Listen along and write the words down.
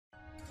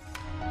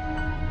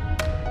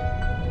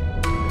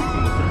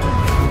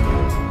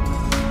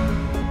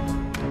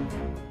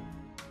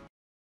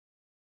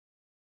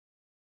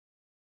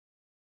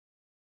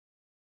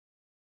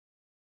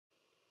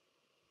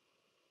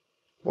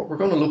we're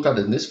going to look at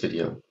in this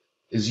video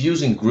is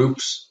using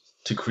groups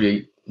to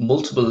create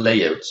multiple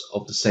layouts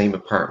of the same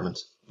apartment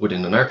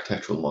within an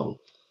architectural model.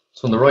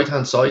 So on the right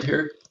hand side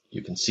here,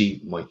 you can see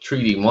my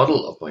 3D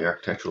model of my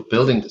architectural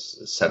building. This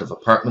is a set of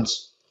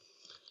apartments.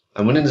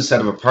 And within the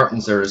set of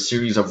apartments, there are a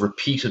series of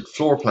repeated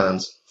floor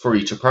plans for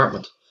each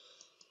apartment.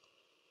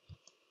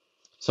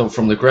 So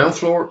from the ground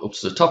floor up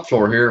to the top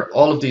floor here,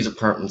 all of these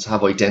apartments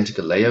have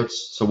identical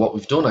layouts. So what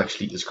we've done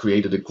actually is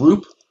created a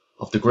group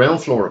of the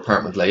ground floor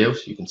apartment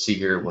layout. You can see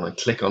here when I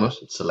click on it,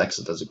 it selects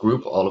it as a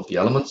group, all of the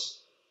elements.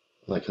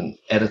 And I can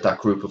edit that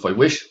group if I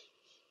wish.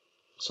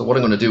 So what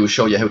I'm going to do is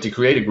show you how to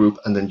create a group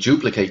and then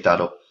duplicate that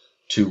up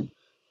to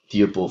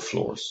the above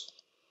floors.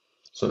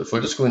 So if I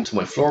just go into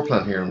my floor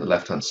plan here on the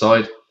left hand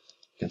side,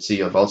 you can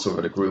see I've also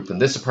got a group in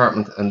this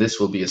apartment, and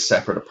this will be a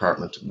separate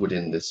apartment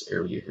within this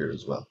area here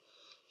as well.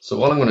 So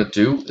what I'm going to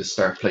do is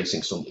start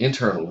placing some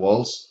internal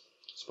walls.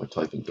 So by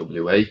typing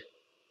WA.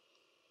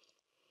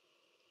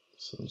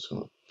 So I'm just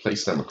going to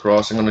place them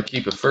across. I'm going to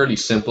keep it fairly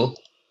simple.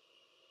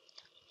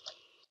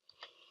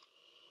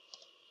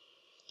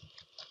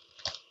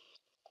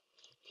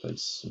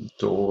 Place some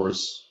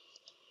doors.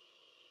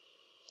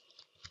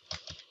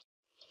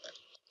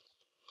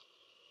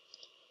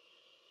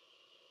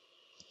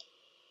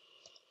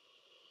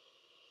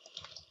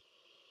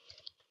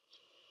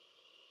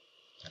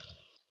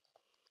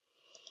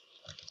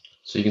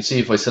 So you can see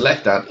if I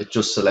select that, it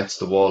just selects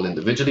the wall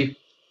individually.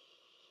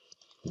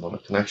 And what I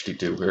can actually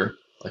do here,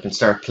 I can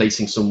start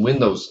placing some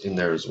windows in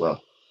there as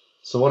well.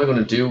 So what I'm going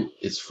to do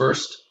is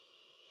first,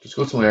 just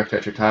go to my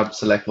architecture tab,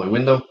 select my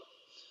window.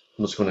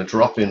 I'm just going to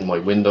drop in my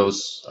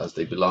windows as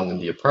they belong in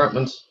the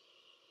apartment.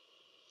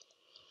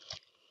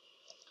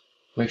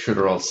 Make sure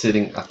they're all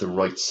sitting at the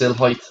right sill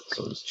height.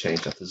 So just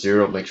change that to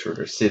 0, make sure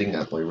they're sitting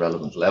at my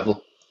relevant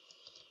level.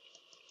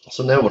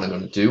 So now what I'm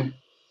going to do,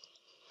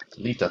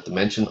 delete that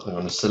dimension, I'm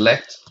going to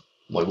select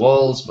my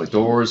walls, my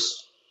doors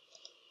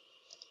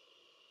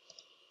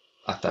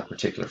at that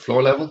particular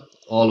floor level,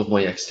 all of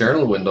my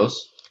external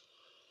windows.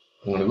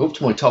 I'm going to go up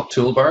to my top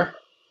toolbar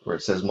where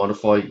it says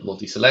modify,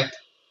 multi-select,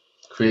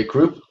 create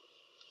group.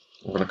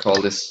 I'm going to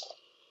call this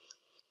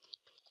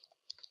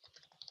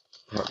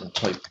apartment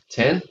type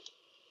 10.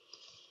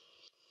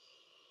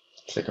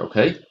 Click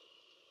OK.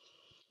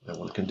 Now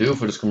what I can do,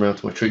 if I just come around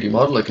to my 3D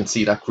model, I can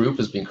see that group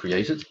has been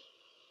created.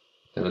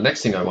 And the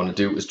next thing I want to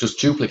do is just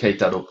duplicate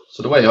that up.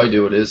 So the way I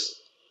do it is,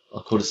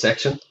 I'll cut a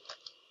section,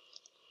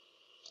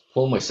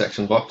 pull my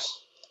section box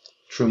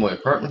through my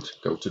apartment,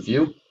 go to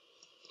view.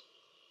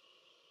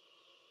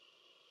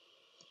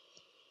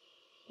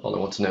 All I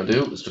want to now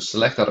do is just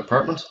select that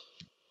apartment,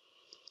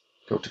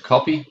 go to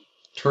copy,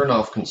 turn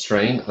off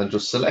constrain, and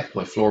just select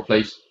my floor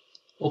plate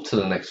up to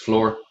the next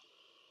floor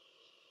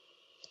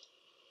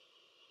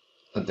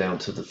and down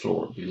to the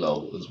floor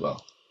below as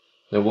well.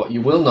 Now what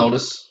you will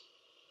notice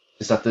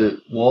is that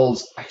the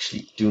walls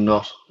actually do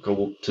not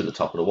go up to the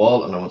top of the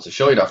wall, and I want to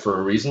show you that for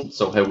a reason.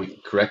 So how we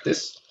can correct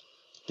this: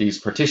 these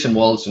partition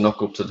walls do not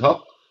go up to the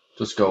top.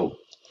 Just go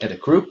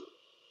edit group.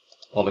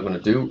 All I'm going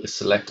to do is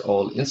select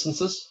all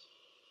instances,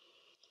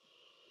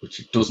 which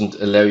it doesn't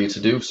allow you to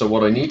do. So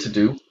what I need to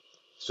do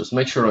is just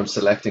make sure I'm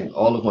selecting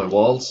all of my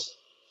walls.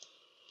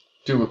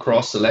 Do a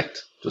cross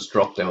select, just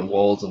drop down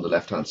walls on the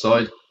left hand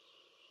side.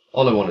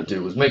 All I want to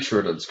do is make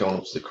sure that it's going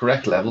up to the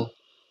correct level.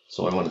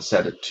 So I want to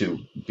set it to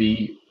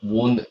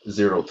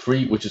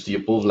B103, which is the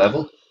above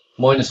level,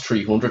 minus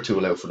 300 to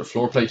allow for the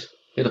floor plate.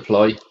 Hit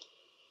apply,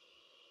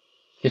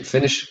 hit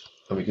finish,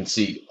 and we can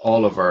see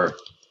all of our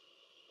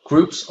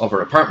groups of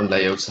our apartment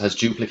layouts has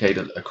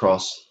duplicated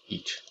across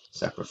each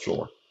separate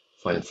floor.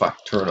 If I in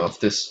fact turn off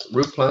this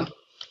roof plan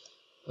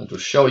and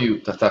just show you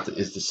that that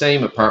is the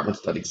same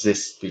apartment that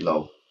exists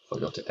below. If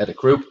I go to edit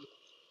group,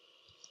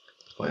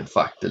 if I in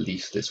fact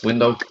delete this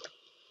window,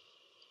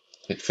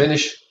 hit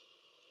finish,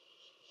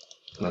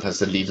 and it has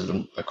deleted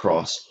them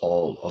across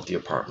all of the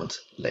apartment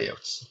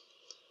layouts.